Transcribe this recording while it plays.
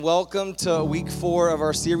Welcome to week 4 of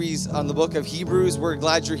our series on the book of Hebrews. We're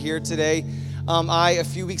glad you're here today. A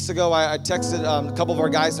few weeks ago, I texted a couple of our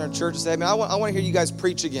guys in our church and said, man, I want to hear you guys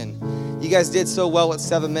preach again. You guys did so well with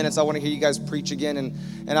 7 minutes. I want to hear you guys preach again.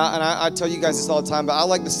 And I tell you guys this all the time, but I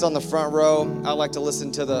like to sit on the front row. I like to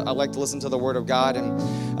listen to the Word of God.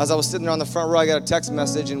 And as I was sitting there on the front row, I got a text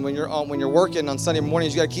message. And when you're working on Sunday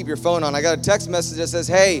mornings, you got to keep your phone on. I got a text message that says,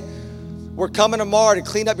 hey, we're coming tomorrow to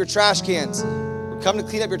clean up your trash cans. Come to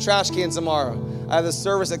clean up your trash cans tomorrow. I have this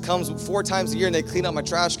service that comes 4 times a year and they clean up my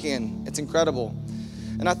trash can. It's incredible.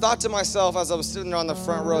 And I thought to myself as I was sitting there on the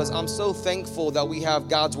front row, I'm so thankful that we have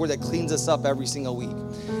God's Word that cleans us up every single week.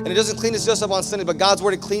 And it doesn't clean us just up on Sunday, but God's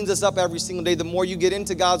Word, it cleans us up every single day. The more you get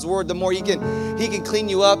into God's Word, the more He can clean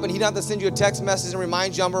you up. And He doesn't have to send you a text message and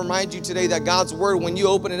remind you. I'm going to remind you today that God's Word, when you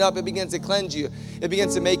open it up, it begins to cleanse you. It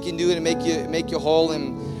begins to make you new and make you whole.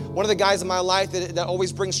 And one of the guys in my life that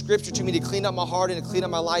always brings scripture to me to clean up my heart and to clean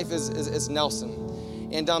up my life is Nelson.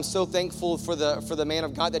 And I'm so thankful for the man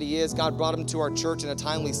of God that he is. God brought him to our church in a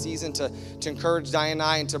timely season to encourage Diane and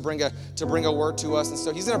I and to bring a word to us. And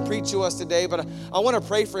so he's going to preach to us today, but I want to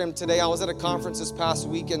pray for him today. I was at a conference this past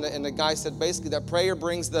week, and the guy said basically that prayer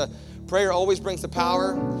always brings the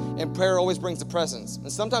power, and prayer always brings the presence.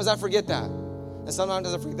 And sometimes I forget that. And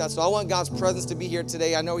sometimes I forget that. So I want God's presence to be here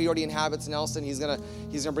today. I know He already inhabits Nelson. He's gonna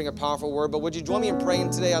bring a powerful word. But would you join me in praying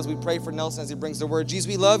today as we pray for Nelson as he brings the word? Jesus,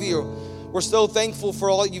 we love you. We're so thankful for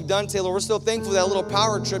all that you've done, Taylor. We're so thankful that little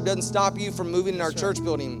power trip doesn't stop you from moving in our church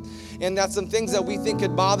building. And that some things that we think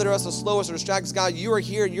could bother us or slow us or distract us, God, you are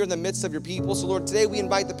here and you're in the midst of your people. So Lord, today we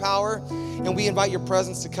invite the power and we invite your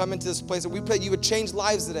presence to come into this place. And we pray that you would change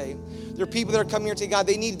lives today. There are people that are coming here today, God,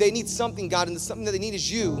 they need something, God, and something that they need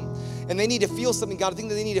is you. And they need to feel something, God. The thing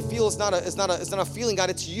that they need to feel is not a feeling, God.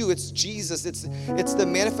 It's you. It's Jesus. It's the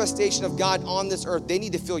manifestation of God on this earth. They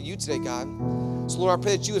need to feel you today, God. So Lord, I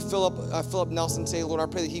pray that you would fill up Nelson today. Lord, I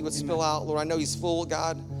pray that he would spill out. Lord, I know he's full,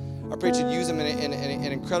 God. I pray that you'd use him in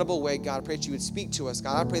an incredible way, God. I pray that you would speak to us,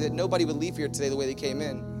 God. I pray that nobody would leave here today the way they came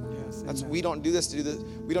in. Yes, we don't do this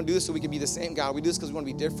we don't do this so we can be the same, God. We do this because we want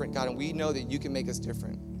to be different, God, and we know that you can make us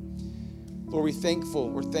different. Lord, we're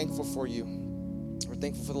thankful for you. We're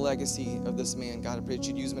thankful for the legacy of this man, God. I pray that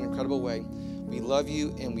you'd use him in an incredible way. We love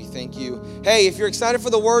you and we thank you. Hey, if you're excited for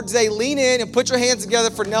the word today, lean in and put your hands together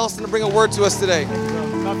for Nelson to bring a word to us today.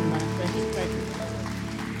 Love you, man.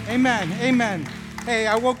 Thank you. Amen. Hey,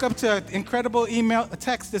 I woke up to an incredible a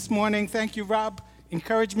text this morning. Thank you, Rob.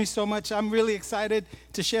 Encouraged me so much. I'm really excited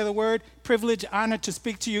to share the word. Privilege, honor to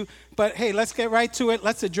speak to you. But hey, let's get right to it.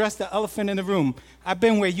 Let's address the elephant in the room. I've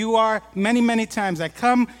been where you are many, many times. I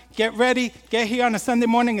come, get ready, get here on a Sunday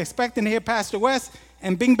morning expecting to hear Pastor West,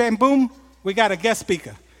 and bing, bang, boom, we got a guest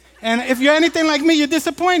speaker. And if you're anything like me, you're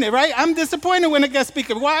disappointed, right? I'm disappointed when a guest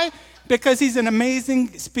speaker. Why? Because he's an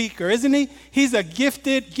amazing speaker, isn't he? He's a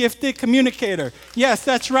gifted communicator. Yes,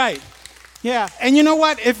 that's right. Yeah, and you know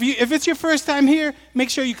what? If it's your first time here, make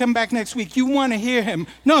sure you come back next week. You want to hear him.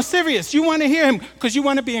 No, serious. You want to hear him because you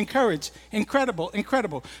want to be encouraged.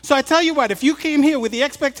 Incredible. So I tell you what, if you came here with the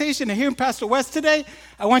expectation of hearing Pastor West today,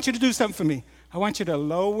 I want you to do something for me. I want you to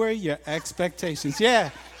lower your expectations. Yeah.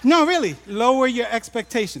 No, really, lower your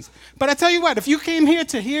expectations. But I tell you what, if you came here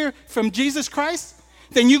to hear from Jesus Christ,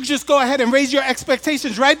 then you just go ahead and raise your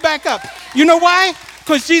expectations right back up. You know why?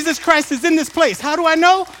 Because Jesus Christ is in this place. How do I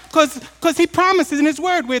know? Because he promises in his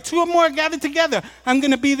word, where 2 or more are gathered together, I'm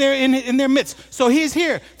going to be there in their midst. So he's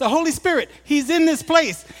here. The Holy Spirit, he's in this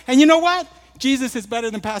place. And you know what? Jesus is better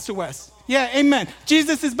than Pastor West. Yeah, amen.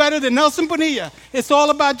 Jesus is better than Nelson Bonilla. It's all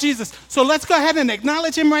about Jesus. So let's go ahead and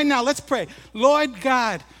acknowledge him right now. Let's pray. Lord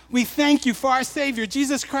God, we thank you for our Savior,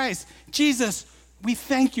 Jesus Christ. Jesus, we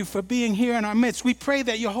thank you for being here in our midst. We pray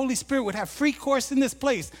that your Holy Spirit would have free course in this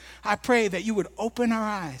place. I pray that you would open our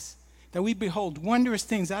eyes, that we behold wondrous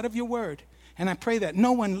things out of your word. And I pray that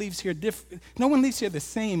no one leaves here the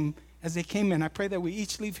same as they came in. I pray that we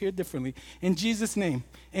each leave here differently. In Jesus' name,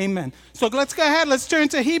 amen. So let's go ahead. Let's turn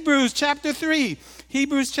to Hebrews chapter 3.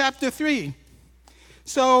 Hebrews chapter 3.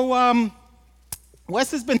 So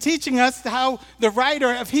Wes has been teaching us how the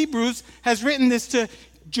writer of Hebrews has written this to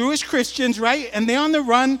Jewish Christians, right? And they're on the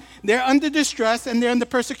run, they're under distress, and they're under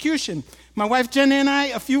persecution. My wife Jenna and I,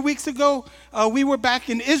 a few weeks ago, we were back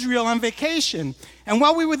in Israel on vacation. And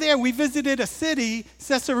while we were there, we visited a city,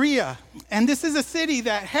 Caesarea. And this is a city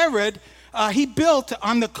that Herod, he built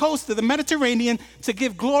on the coast of the Mediterranean to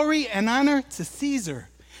give glory and honor to Caesar.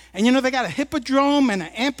 And you know, they got a hippodrome and an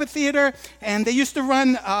amphitheater, and they used to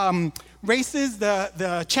run races,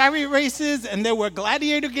 the chariot races, and there were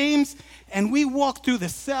gladiator games. And we walked through the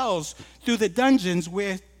cells, through the dungeons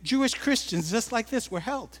where Jewish Christians just like this were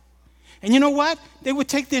held. And you know what? They would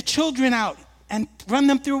take their children out and run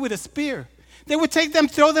them through with a spear. They would take them,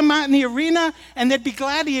 throw them out in the arena, and there'd be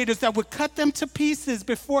gladiators that would cut them to pieces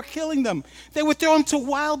before killing them. They would throw them to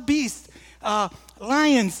wild beasts,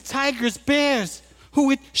 lions, tigers, bears, who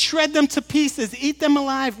would shred them to pieces, eat them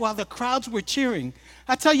alive while the crowds were cheering.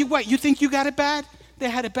 I tell you what, you think you got it bad? They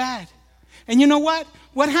had it bad. And you know what?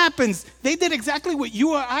 What happens? They did exactly what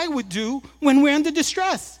you or I would do when we're under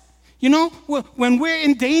distress. You know, when we're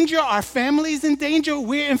in danger, our family's in danger,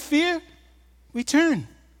 we're in fear, we turn.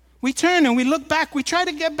 We turn and we look back. We try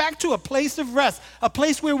to get back to a place of rest, a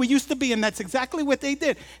place where we used to be, and that's exactly what they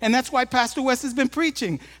did. And that's why Pastor West has been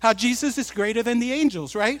preaching how Jesus is greater than the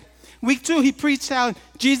angels, right? Week 2, he preached how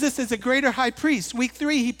Jesus is a greater high priest. Week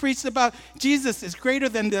 3, he preached about Jesus is greater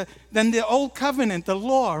than the old covenant, the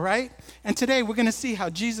law, right? And today we're going to see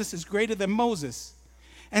how Jesus is greater than Moses.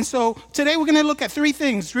 And so today we're going to look at 3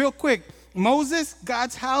 things real quick. Moses,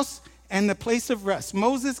 God's house, and the place of rest.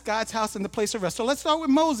 Moses, God's house, and the place of rest. So let's start with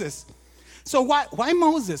Moses. So why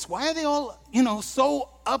Moses? Why are they all, so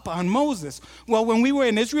up on Moses? Well, when we were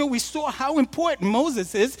in Israel, we saw how important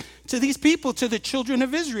Moses is to these people, to the children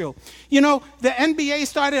of Israel. The NBA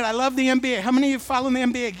started. I love the NBA. How many of you following the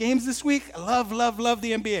NBA games this week? I love, love, love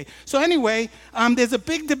the NBA. So anyway, there's a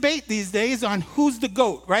big debate these days on who's the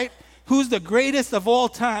GOAT, right? Who's the greatest of all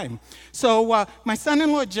time? So my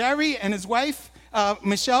son-in-law, Jerry, and his wife,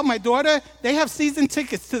 Michelle, my daughter, they have season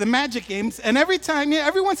tickets to the Magic games, and every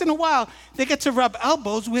once in a while, they get to rub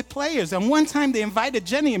elbows with players. And one time they invited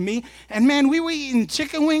Jenny and me, and man, we were eating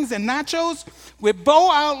chicken wings and nachos with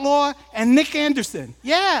Bo Outlaw and Nick Anderson.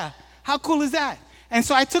 Yeah, how cool is that? And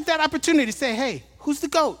so I took that opportunity to say, hey, who's the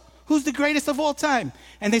GOAT? Who's the greatest of all time?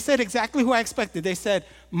 And they said exactly who I expected. They said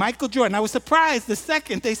Michael Jordan. I was surprised the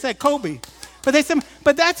second they said Kobe. But they said,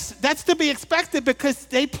 but that's to be expected because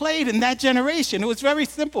they played in that generation. It was very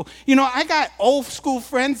simple. I got old school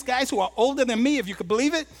friends, guys who are older than me, if you could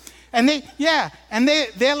believe it. And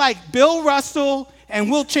they're like Bill Russell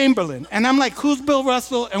and Wilt Chamberlain. And I'm like, who's Bill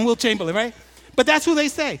Russell and Wilt Chamberlain, right? But that's who they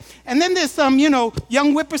say. And then there's some,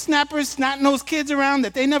 young whippersnappers, snot-nosed kids around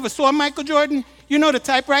that they never saw Michael Jordan. You know the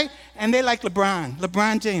type, right? And they like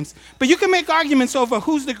LeBron James. But you can make arguments over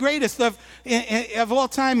who's the greatest of all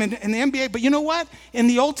time in the NBA. But you know what? In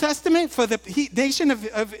the Old Testament, for the nation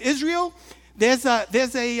of Israel, there's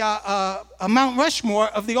a Mount Rushmore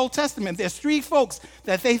of the Old Testament. There's 3 folks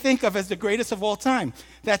that they think of as the greatest of all time.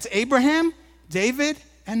 That's Abraham, David,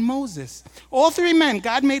 and Moses. All 3 men,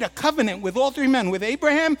 God made a covenant with all 3 men. With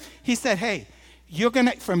Abraham, he said, hey,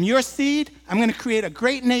 from your seed, I'm going to create a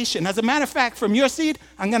great nation. As a matter of fact, from your seed,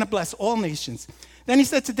 I'm going to bless all nations. Then he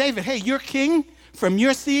said to David, hey, you're king. From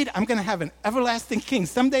your seed, I'm going to have an everlasting king.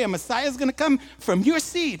 Someday a Messiah is going to come from your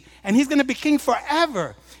seed, and he's going to be king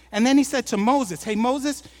forever. And then he said to Moses, hey,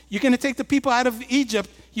 Moses, you're going to take the people out of Egypt.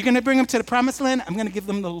 You're going to bring them to the promised land. I'm going to give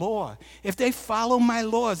them the law. If they follow my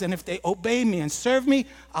laws and if they obey me and serve me,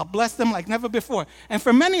 I'll bless them like never before. And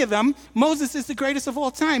for many of them, Moses is the greatest of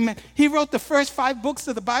all time. He wrote the first 5 books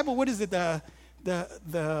of the Bible. What is it?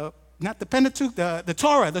 Not the Pentateuch, the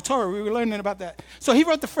Torah. We were learning about that. So he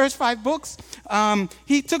wrote the first 5 books.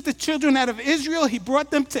 He took the children out of Israel. He brought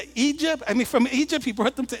them to Egypt. From Egypt, he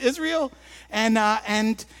brought them to Israel.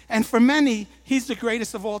 And for many, he's the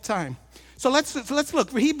greatest of all time. So let's look.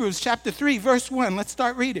 Hebrews chapter 3, verse 1. Let's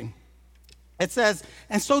start reading. It says,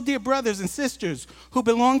 and so, dear brothers and sisters who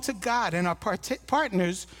belong to God and are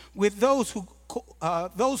partners with those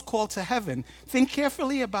called to heaven, think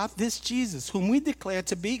carefully about this Jesus, whom we declare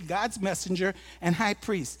to be God's messenger and high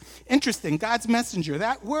priest. Interesting, God's messenger.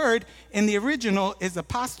 That word in the original is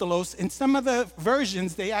apostolos. In some of the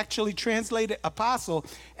versions, they actually translate it apostle,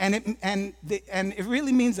 and it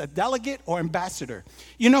really means a delegate or ambassador.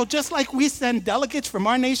 Just like we send delegates from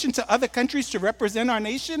our nation to other countries to represent our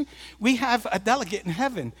nation, we have a delegate in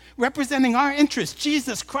heaven representing our interests.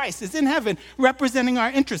 Jesus Christ is in heaven representing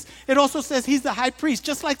our interests. It also says he's the high priest,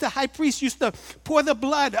 just like the high priest used to pour the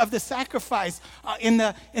blood of the sacrifice in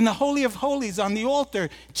the Holy of Holies on the altar.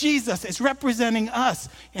 Jesus is representing us,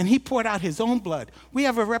 and he poured out his own blood. We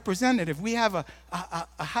have a representative. We have a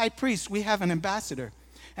high priest. We have an ambassador.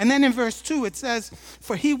 And then in verse 2, it says,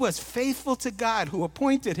 for he was faithful to God who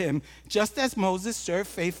appointed him, just as Moses served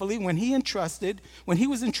faithfully when he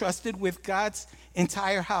was entrusted with God's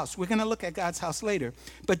entire house. We're going to look at God's house later.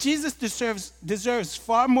 But Jesus deserves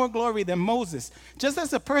far more glory than Moses. Just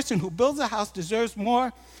as a person who builds a house deserves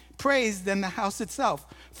more praise than the house itself.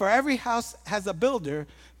 For every house has a builder,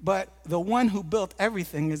 but the one who built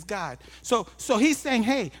everything is God. So he's saying,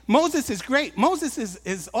 hey, Moses is great. Moses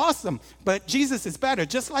is awesome, but Jesus is better.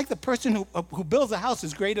 Just like the person who builds a house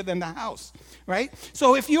is greater than the house, right?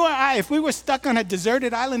 So if you or I, if we were stuck on a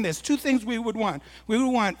deserted island, there's two things we would want. We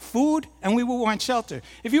would want food and we would want shelter.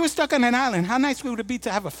 If you were stuck on an island, how nice would it be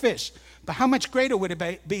to have a fish? But how much greater would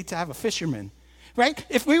it be to have a fisherman? Right?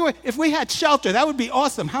 If we had shelter, that would be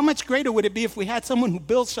awesome. How much greater would it be if we had someone who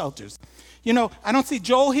builds shelters? You know, I don't see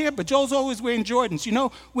Joel here, but Joel's always wearing Jordans. You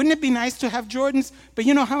know, wouldn't it be nice to have Jordans? But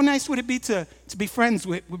you know, how nice would it be to be friends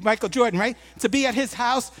with Michael Jordan, right? To be at his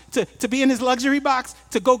house, to be in his luxury box,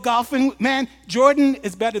 to go golfing. Man, Jordan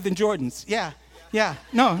is better than Jordans. Yeah,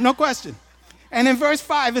 no question. And in verse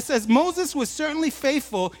 5, it says, Moses was certainly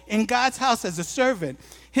faithful in God's house as a servant.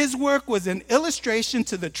 His work was an illustration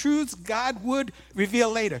to the truths God would reveal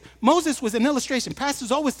later. Moses was an illustration. Pastor's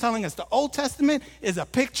always telling us the Old Testament is a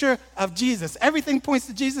picture of Jesus. Everything points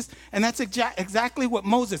to Jesus, and that's exactly what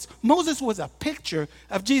Moses was a picture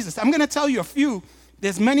of Jesus. I'm going to tell you a few.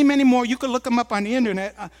 There's many, many more. You could look them up on the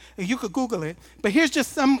internet. You could Google it. But here's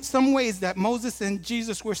just some ways that Moses and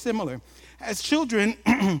Jesus were similar. As children,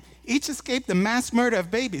 each escaped the mass murder of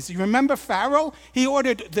babies. You remember Pharaoh? He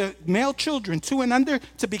ordered the male children, 2 and under,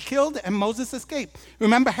 to be killed, and Moses escaped.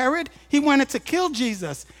 Remember Herod? He wanted to kill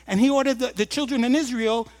Jesus, and he ordered the children in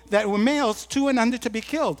Israel that were males, 2 and under, to be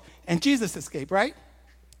killed, and Jesus escaped, right?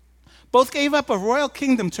 Both gave up a royal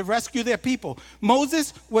kingdom to rescue their people.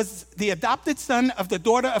 Moses was the adopted son of the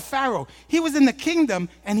daughter of Pharaoh. He was in the kingdom,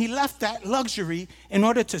 and he left that luxury in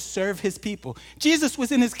order to serve his people. Jesus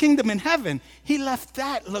was in his kingdom in heaven. He left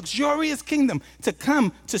that luxurious kingdom to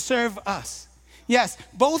come to serve us. Yes,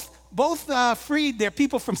 both freed their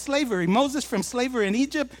people from slavery. Moses from slavery in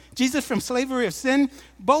Egypt, Jesus from slavery of sin.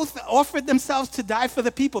 Both offered themselves to die for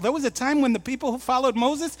the people. There was a time when the people who followed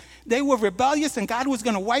Moses, they were rebellious and God was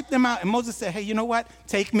going to wipe them out. And Moses said, hey, you know what?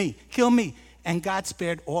 Take me, kill me. And God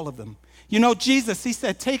spared all of them. You know, Jesus, he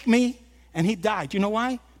said, take me, and he died. You know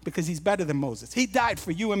why? Because he's better than Moses. He died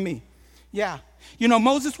for you and me. Yeah. You know,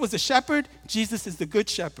 Moses was a shepherd. Jesus is the good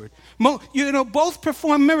shepherd. Both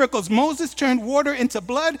performed miracles. Moses turned water into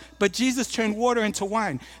blood, but Jesus turned water into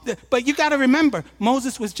wine. But you got to remember,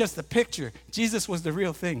 Moses was just a picture. Jesus was the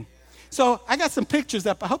real thing. So I got some pictures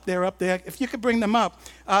up. I hope they're up there. If you could bring them up.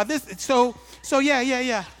 Yeah,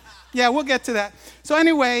 we'll get to that. So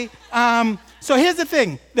anyway, so here's the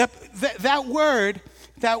thing. That word,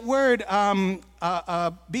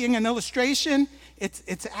 being an illustration,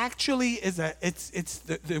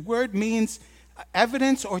 the word means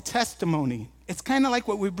evidence or testimony. It's kind of like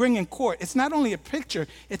what we bring in court. It's not only a picture,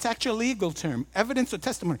 it's actually a legal term, evidence or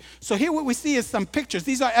testimony. So here what we see is some pictures.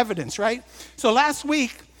 These are evidence, right? So last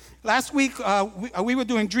week we were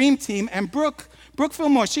doing Dream Team, and Brooke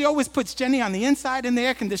Fillmore, she always puts Jenny on the inside in the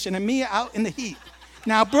air conditioner and me out in the heat.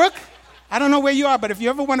 Now, Brooke, I don't know where you are, but if you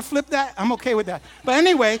ever want to flip that, I'm okay with that. But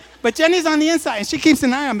anyway, Jenny's on the inside, and she keeps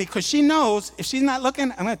an eye on me because she knows if she's not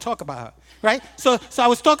looking, I'm going to talk about her, right? So I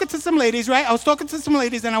was talking to some ladies, right? And I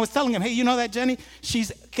was telling them, hey, you know that Jenny? She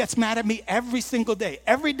gets mad at me every single day.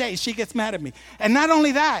 Every day she gets mad at me. And not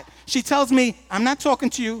only that, she tells me, I'm not talking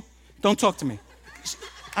to you. Don't talk to me.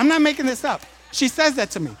 I'm not making this up. She says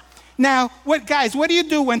that to me. Now, what do you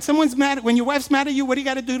do when someone's mad? When your wife's mad at you, what do you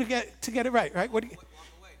got to do to get it right?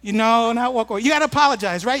 Not walk away. You got to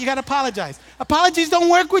apologize, right? You got to apologize. Apologies don't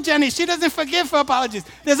work with Jenny. She doesn't forgive for apologies.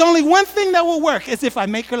 There's only one thing that will work, is if I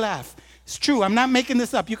make her laugh. It's true. I'm not making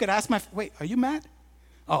this up. You could ask wait, are you mad?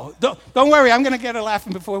 Oh, don't worry. I'm going to get her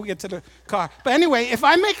laughing before we get to the car. But anyway, if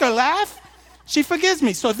I make her laugh, she forgives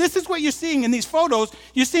me. So this is what you're seeing in these photos.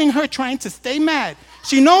 You're seeing her trying to stay mad.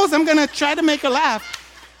 She knows I'm going to try to make her laugh.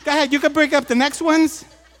 Go ahead. You can bring up the next ones.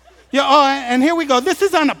 Yeah. Oh, and here we go. This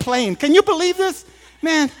is on a plane. Can you believe this?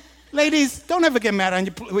 Man, ladies, don't ever get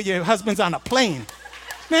mad when your husband's on a plane.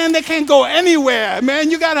 Man, they can't go anywhere. Man,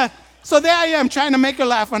 so there I am trying to make her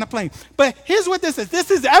laugh on a plane. But here's what this is. This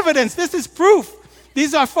is evidence. This is proof.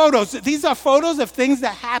 These are photos. These are photos of things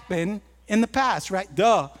that happened in the past, right?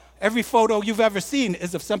 Duh. Every photo you've ever seen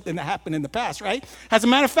is of something that happened in the past, right? As a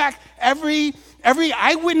matter of fact, every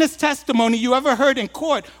eyewitness testimony you ever heard in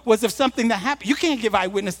court was of something that happened. You can't give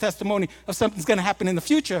eyewitness testimony of something's going to happen in the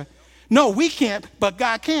future. No, we can't, but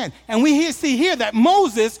God can. And we see here that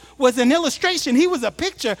Moses was an illustration. He was a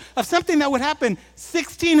picture of something that would happen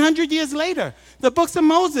 1,600 years later. The books of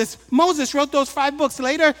Moses wrote those 5 books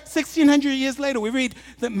later, 1,600 years later. We read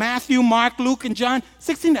that Matthew, Mark, Luke, and John.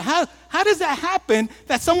 How does that happen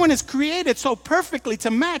that someone is created so perfectly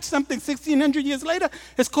to match something 1,600 years later?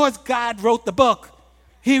 It's because God wrote the book.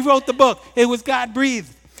 He wrote the book. It was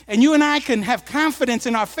God-breathed. And you and I can have confidence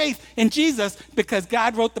in our faith in Jesus because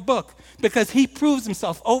God wrote the book, because he proves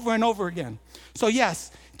himself over and over again. So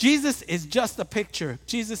yes, Jesus is just a picture.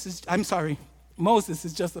 Moses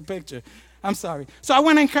is just a picture. I'm sorry. So I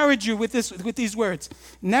want to encourage you with these words.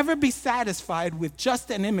 Never be satisfied with just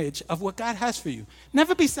an image of what God has for you.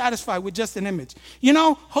 Never be satisfied with just an image. You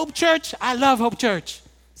know, Hope Church, I love Hope Church.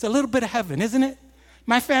 It's a little bit of heaven, isn't it?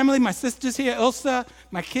 My family, my sisters here, Ilsa,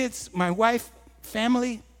 my kids, my wife,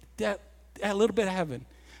 family, they're a little bit of heaven.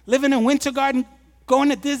 Living in Winter Garden, going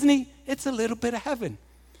to Disney, it's a little bit of heaven.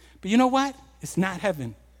 But you know what? It's not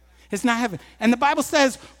heaven. It's not heaven. And the Bible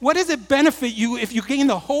says, what does it benefit you if you gain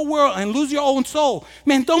the whole world and lose your own soul?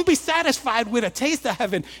 Man, don't be satisfied with a taste of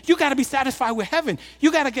heaven. You got to be satisfied with heaven.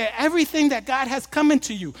 You got to get everything that God has coming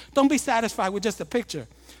to you. Don't be satisfied with just a picture.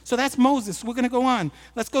 So that's Moses. We're going to go on.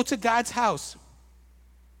 Let's go to God's house.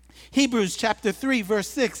 Hebrews chapter 3, verse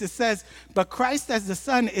 6, it says, but Christ as the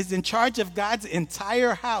Son is in charge of God's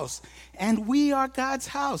entire house, and we are God's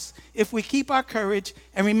house if we keep our courage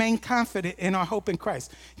and remain confident in our hope in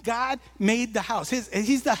Christ. God made the house.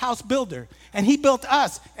 He's the house builder, and he built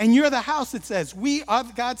us, and you're the house, it says. We are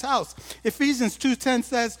God's house. Ephesians 2:10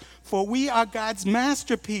 says, for we are God's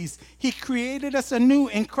masterpiece. He created us anew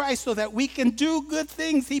in Christ so that we can do good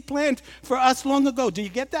things he planned for us long ago. Do you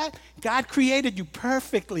get that? God created you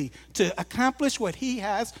perfectly to accomplish what he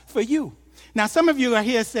has for you. Now, some of you are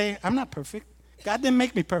here saying, I'm not perfect. God didn't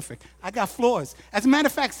make me perfect. I got flaws. As a matter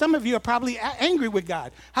of fact, some of you are probably angry with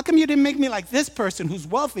God. How come you didn't make me like this person who's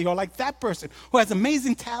wealthy, or like that person who has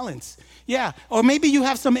amazing talents? Yeah, or maybe you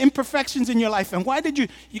have some imperfections in your life, and why did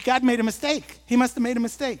God made a mistake. He must have made a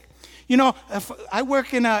mistake. You know, I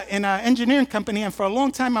work in an engineering company, and for a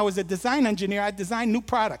long time I was a design engineer. I designed new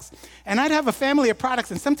products. And I'd have a family of products,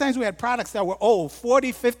 and sometimes we had products that were old,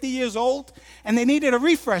 40, 50 years old, and they needed a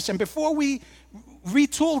refresh. And before we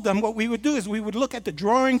retooled them, what we would do is we would look at the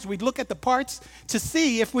drawings, we'd look at the parts to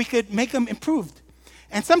see if we could make them improved.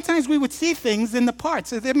 And sometimes we would see things in the parts.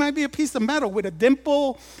 So there might be a piece of metal with a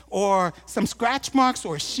dimple or some scratch marks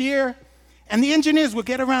or shear. And the engineers would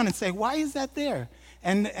get around and say, why is that there?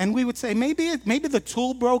 And we would say, maybe the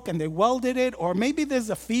tool broke and they welded it, or maybe there's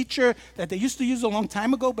a feature that they used to use a long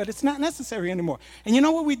time ago, but it's not necessary anymore. And you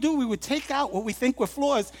know what we do? We would take out what we think were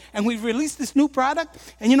flaws, and we release this new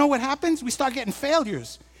product, and you know what happens? We start getting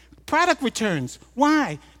failures. Product returns.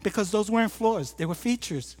 Why? Because those weren't flaws. They were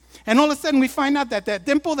features. And all of a sudden, we find out that that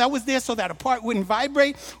dimple that was there so that a part wouldn't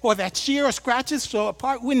vibrate, or that shear or scratches so a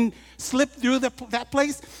part wouldn't slip through that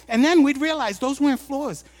place. And then we'd realize those weren't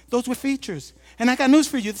flaws. Those were features. And I got news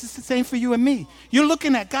for you. This is the same for you and me. You're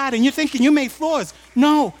looking at God, and you're thinking you made flaws.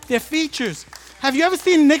 No, they're features. Have you ever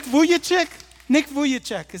seen Nick Vujicic? Nick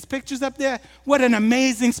Vujicic, his picture's up there. What an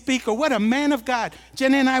amazing speaker. What a man of God.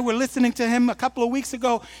 Jenny and I were listening to him a couple of weeks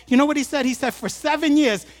ago. You know what he said? He said for 7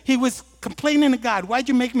 years, he was complaining to God. Why'd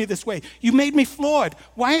you make me this way? You made me flawed.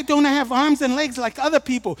 Why don't I have arms and legs like other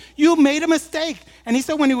people? You made a mistake. And he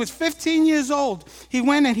said when he was 15 years old, he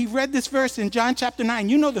went and he read this verse in John chapter 9.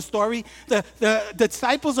 You know the story. The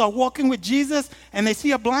disciples are walking with Jesus, and they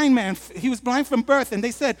see a blind man. He was blind from birth. And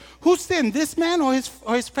they said, who sinned, this man or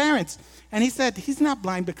his parents? And he said, he's not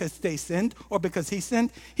blind because they sinned or because he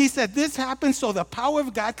sinned. He said, this happened so the power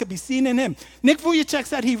of God could be seen in him. Nick Vujicic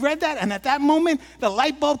said he read that, and at that moment, the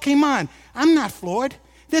light bulb came on. I'm not flawed.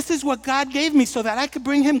 This is what God gave me so that I could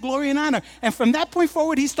bring him glory and honor. And from that point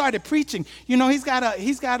forward, he started preaching. You know, he's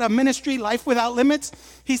got a ministry, Life Without Limits.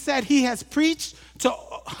 He said he has preached to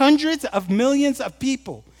hundreds of millions of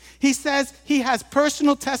people. He says he has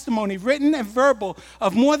personal testimony, written and verbal,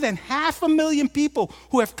 of more than 500,000 people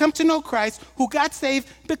who have come to know Christ, who got saved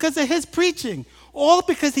because of his preaching. All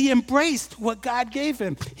because he embraced what God gave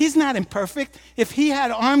him. He's not imperfect. If he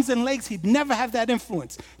had arms and legs, he'd never have that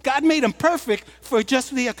influence. God made him perfect for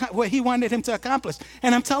just what he wanted him to accomplish.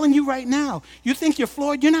 And I'm telling you right now, you think you're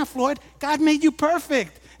flawed? You're not flawed. God made you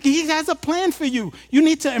perfect. He has a plan for you. You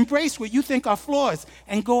need to embrace what you think are flaws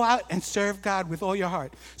and go out and serve God with all your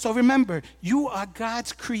heart. So remember, you are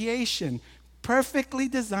God's creation, perfectly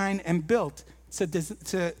designed and built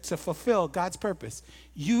to fulfill God's purpose.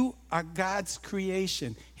 You are God's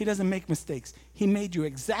creation. He doesn't make mistakes. He made you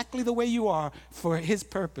exactly the way you are for his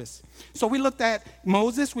purpose. So we looked at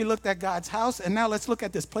Moses, we looked at God's house, and now let's look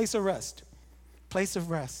at this place of rest. Place of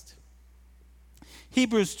rest.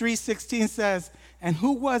 Hebrews 3:16 says, and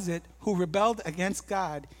who was it who rebelled against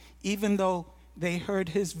God even though they heard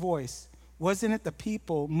his voice? Wasn't it the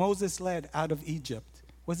people Moses led out of Egypt?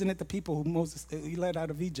 Wasn't it the people who Moses he led out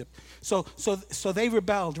of Egypt? So they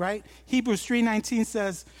rebelled, right? Hebrews 3:19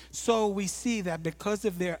 says, so we see that because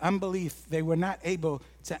of their unbelief, they were not able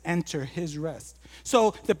to enter his rest.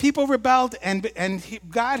 So the people rebelled, and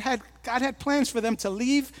God had plans for them to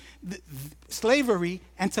leave slavery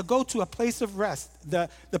and to go to a place of rest,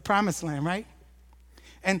 the promised land, right?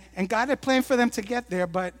 And God had planned for them to get there,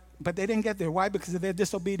 but they didn't get there. Why? Because of their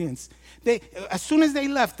disobedience. As soon as they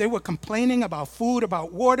left, they were complaining about food,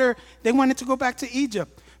 about water. They wanted to go back to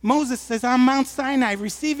Egypt. Moses is on Mount Sinai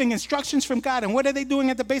receiving instructions from God. And what are they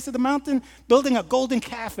doing at the base of the mountain? Building a golden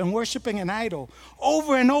calf and worshiping an idol.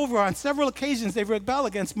 Over and over, on several occasions, they rebel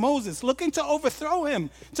against Moses, looking to overthrow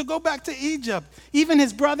him, to go back to Egypt. Even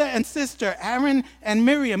his brother and sister, Aaron and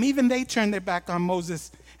Miriam, even they turned their back on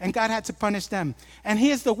Moses. And God had to punish them. And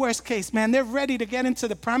here's the worst case, man. They're ready to get into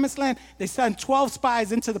the promised land. They send 12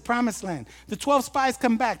 spies into the promised land. The 12 spies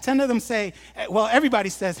come back. 10 of them say, well, everybody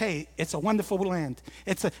says, hey, it's a wonderful land.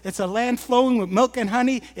 It's a land flowing with milk and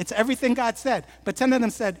honey. It's everything God said. But 10 of them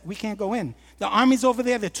said, we can't go in. The armies over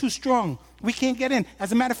there, they're too strong. We can't get in.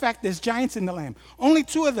 As a matter of fact, there's giants in the land. Only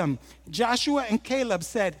 2 of them, Joshua and Caleb,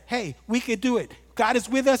 said, hey, we could do it. God is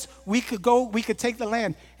with us. We could go. We could take the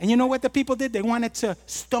land. And you know what the people did? They wanted to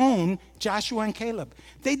stone Joshua and Caleb.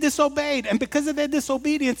 They disobeyed. And because of their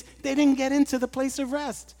disobedience, they didn't get into the place of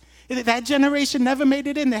rest. That generation never made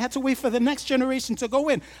it in. They had to wait for the next generation to go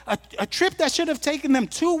in. A trip that should have taken them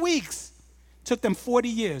 2 weeks took them 40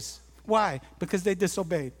 years. Why? Because they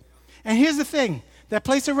disobeyed. And here's the thing. That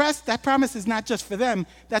place of rest, that promise is not just for them.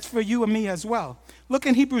 That's for you and me as well. Look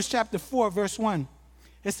in Hebrews chapter 4, verse 1.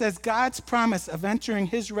 It says, God's promise of entering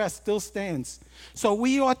his rest still stands. So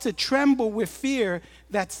we ought to tremble with fear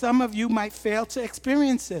that some of you might fail to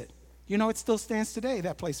experience it. You know, it still stands today,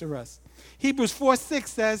 that place of rest. Hebrews 4:6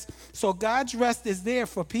 says, so God's rest is there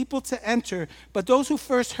for people to enter, but those who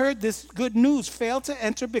first heard this good news failed to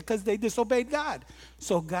enter because they disobeyed God.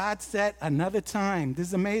 So God set another time, this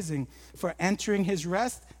is amazing, for entering his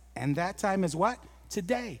rest, and that time is what?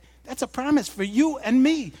 Today. That's a promise for you and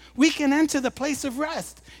me. We can enter the place of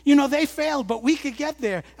rest. You know, they failed, but we could get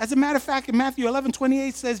there. As a matter of fact, in Matthew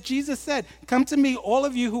 11:28 says, Jesus said, come to me, all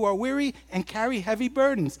of you who are weary and carry heavy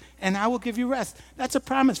burdens, and I will give you rest. That's a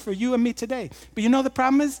promise for you and me today. But you know the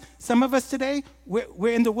problem is, some of us today,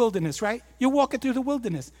 we're in the wilderness, right? You're walking through the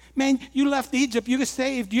wilderness. Man, you left Egypt, you're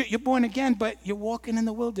saved, you're born again, but you're walking in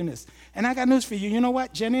the wilderness. And I got news for you. You know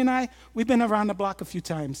what? Jenny and I, we've been around the block a few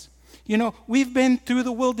times. You know, we've been through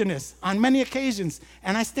the wilderness on many occasions,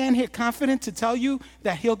 and I stand here confident to tell you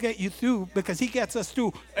that he'll get you through because he gets us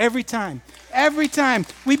through every time. Every time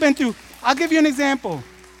we've been through. I'll give you an example.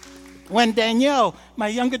 When Danielle, my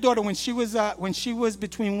younger daughter, when she was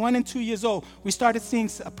between 1 and 2 years old, we started seeing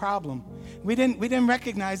a problem. We didn't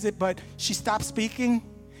recognize it, but she stopped speaking,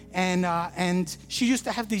 and she used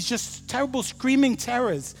to have these just terrible screaming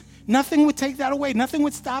terrors. Nothing would take that away. Nothing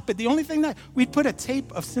would stop it. The only thing that we'd put a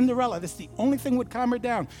tape of Cinderella. That's the only thing would calm her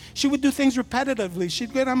down. She would do things repetitively.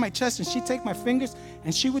 She'd get on my chest and she'd take my fingers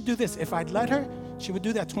and she would do this. If I'd let her, she would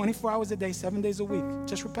do that 24 hours a day, 7 days a week,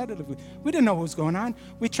 just repetitively. We didn't know what was going on.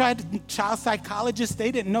 We tried child psychologists.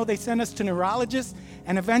 They didn't know. They sent us to neurologists.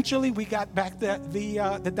 And eventually we got back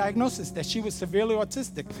the diagnosis that she was severely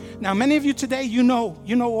autistic. Now, many of you today, you know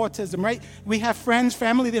autism, right? We have friends,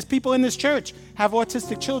 family. There's people in this church have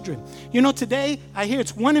autistic children. You know, today, I hear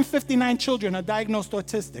it's 1 in 59 children are diagnosed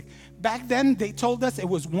autistic. Back then, they told us it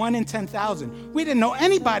was 1 in 10,000. We didn't know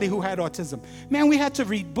anybody who had autism. Man, we had to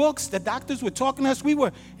read books. The doctors were talking to us.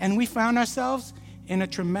 And we found ourselves in a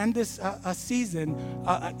tremendous season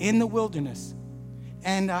in the wilderness.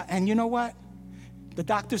 And you know what? The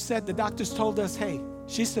doctors told us, hey,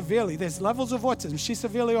 there's levels of autism. She's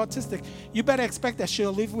severely autistic. You better expect that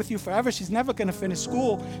she'll live with you forever. She's never going to finish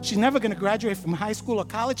school. She's never going to graduate from high school or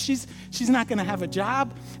college. She's not going to have a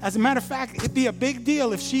job. As a matter of fact, it'd be a big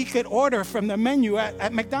deal if she could order from the menu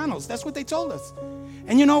at McDonald's. That's what they told us.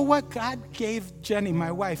 And you know what? God gave Jenny,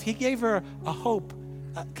 my wife, he gave her a hope,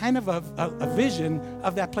 kind of a vision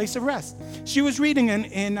of that place of rest. She was reading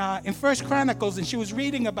in 1 Chronicles, and she was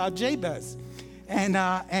reading about Jabez. And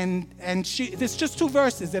there's just 2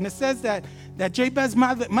 verses, and it says that Jabez's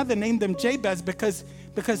mother named him Jabez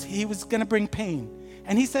because he was going to bring pain.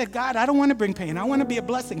 And he said, God, I don't want to bring pain. I want to be a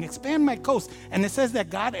blessing. Expand my coast. And it says that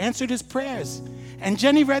God answered his prayers. And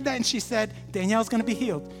Jenny read that, and she said, Danielle's going to be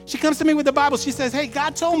healed. She comes to me with the Bible. She says, hey,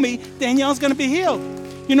 God told me Danielle's going to be healed.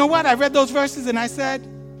 You know what? I read those verses, and I said,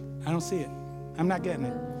 I don't see it. I'm not getting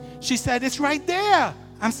it. She said, it's right there.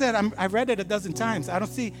 I read it a dozen times. I don't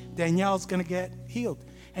see Danielle's going to get healed.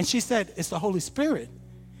 And she said, it's the Holy Spirit.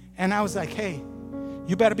 And I was like, hey,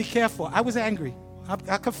 you better be careful. I was angry.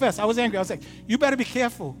 I confess, I was angry. I was like, you better be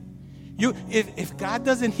careful. If God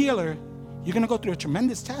doesn't heal her, you're going to go through a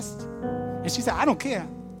tremendous test. And she said, I don't care.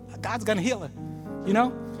 God's going to heal her, you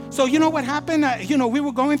know? So you know what happened? We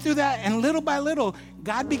were going through that, and little by little,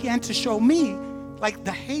 God began to show me, like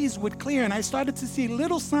the haze would clear, and I started to see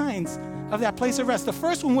little signs of that place of rest. The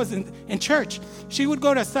first one was in church. She would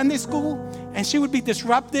go to Sunday school, and she would be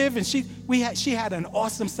disruptive, and she had an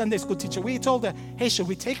awesome Sunday school teacher. We told her, hey, should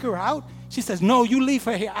we take her out? She says, no, you leave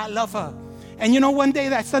her here. I love her. And one day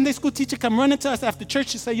that Sunday school teacher come running to us after church.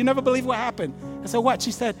 She said, you never believe what happened. I said, what?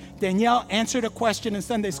 She said, Danielle answered a question in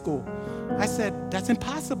Sunday school. I said, that's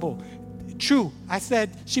impossible. True. I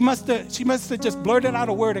said, she must have just blurted out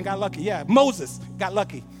a word and got lucky. Yeah, Moses got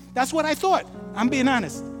lucky. That's what I thought. I'm being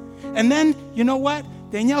honest. And then, you know what?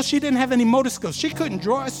 Danielle, she didn't have any motor skills. She couldn't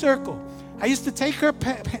draw a circle. I used to take her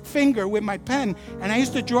finger with my pen, and I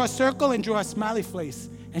used to draw a circle and draw a smiley face,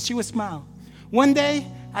 and she would smile. One day,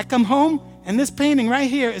 I come home, and this painting right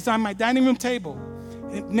here is on my dining room table.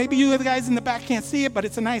 Maybe you guys in the back can't see it, but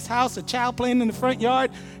it's a nice house, a child playing in the front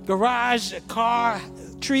yard, garage, a car,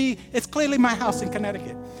 tree. It's clearly my house in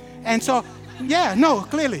Connecticut. And so,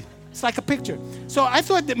 clearly. It's like a picture. So I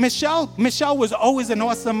thought that Michelle was always an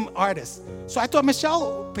awesome artist. So I thought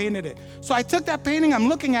Michelle painted it. So I took that painting, I'm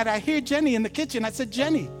looking at it, I hear Jenny in the kitchen. I said,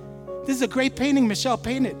 Jenny, this is a great painting Michelle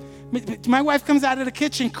painted. My wife comes out of the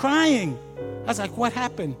kitchen crying. I was like, what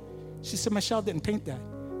happened? She said, Michelle didn't paint that.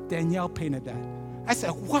 Danielle painted that. I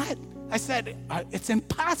said, what? I said, it's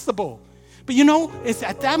impossible. But it's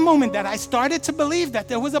at that moment that I started to believe that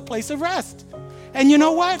there was a place of rest. And you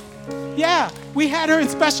know what? Yeah, we had her in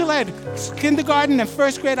special ed, kindergarten and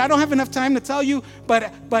first grade. I don't have enough time to tell you,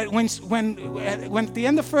 but when at the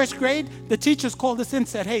end of first grade, the teachers called us in and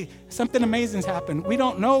said, hey, something amazing's happened. We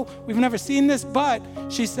don't know, we've never seen this, but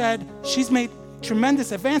she said she's made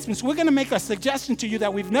tremendous advancements. We're going to make a suggestion to you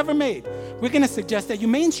that we've never made. We're going to suggest that you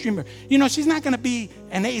mainstream her. She's not going to be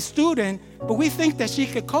an A student, but we think that she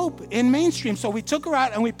could cope in mainstream. So we took her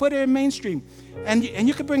out and we put her in mainstream. And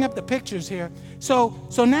you can bring up the pictures here. So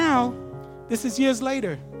now, this is years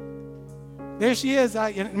later. There she is.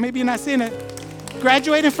 Maybe you're not seeing it.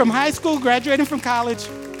 Graduating from high school, graduating from college.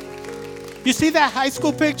 You see that high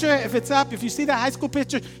school picture? If it's up, if you see that high school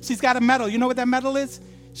picture, she's got a medal. You know what that medal is?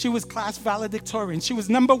 She was class valedictorian. She was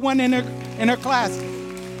number one in her class.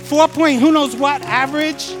 4 point, who knows what,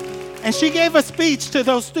 average. And she gave a speech to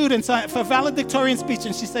those students for valedictorian speech.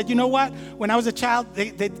 And she said, you know what? When I was a child,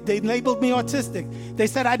 they labeled me autistic. They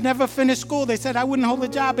said I'd never finish school. They said I wouldn't hold a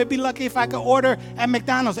job. It'd be lucky if I could order at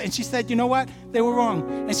McDonald's. And she said, you know what? They were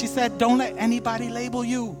wrong. And she said, don't let anybody label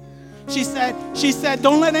you. She said,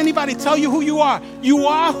 don't let anybody tell you who you are. You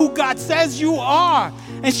are who God says you are.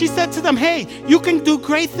 And she said to them, hey, you can do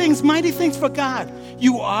great things, mighty things for God.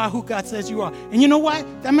 You are who God says you are. And you know what?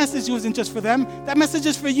 That message wasn't just for them. That message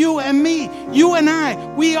is for you and me. You and I.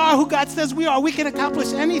 We are who God says we are. We can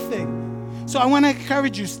accomplish anything. So I want to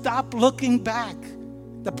encourage you, stop looking back.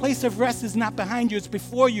 The place of rest is not behind you. It's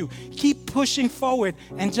before you. Keep pushing forward.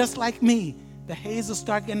 And just like me, the haze will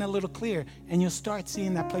start getting a little clear, and you'll start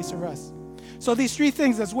seeing that place of rest. So these three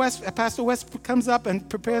things, as Pastor West comes up and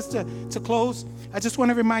prepares to close, I just want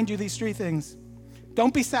to remind you these three things.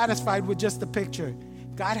 Don't be satisfied with just the picture.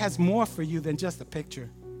 God has more for you than just a picture.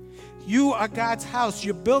 You are God's house.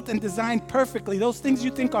 You're built and designed perfectly. Those things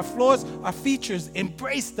you think are flaws are features.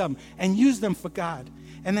 Embrace them and use them for God.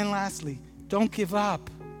 And then lastly, don't give up.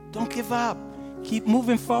 Don't give up. Keep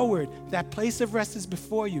moving forward. That place of rest is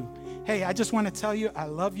before you. Hey, I just want to tell you, I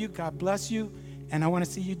love you. God bless you. And I want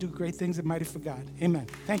to see you do great things and mighty for God. Amen.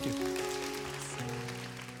 Thank you.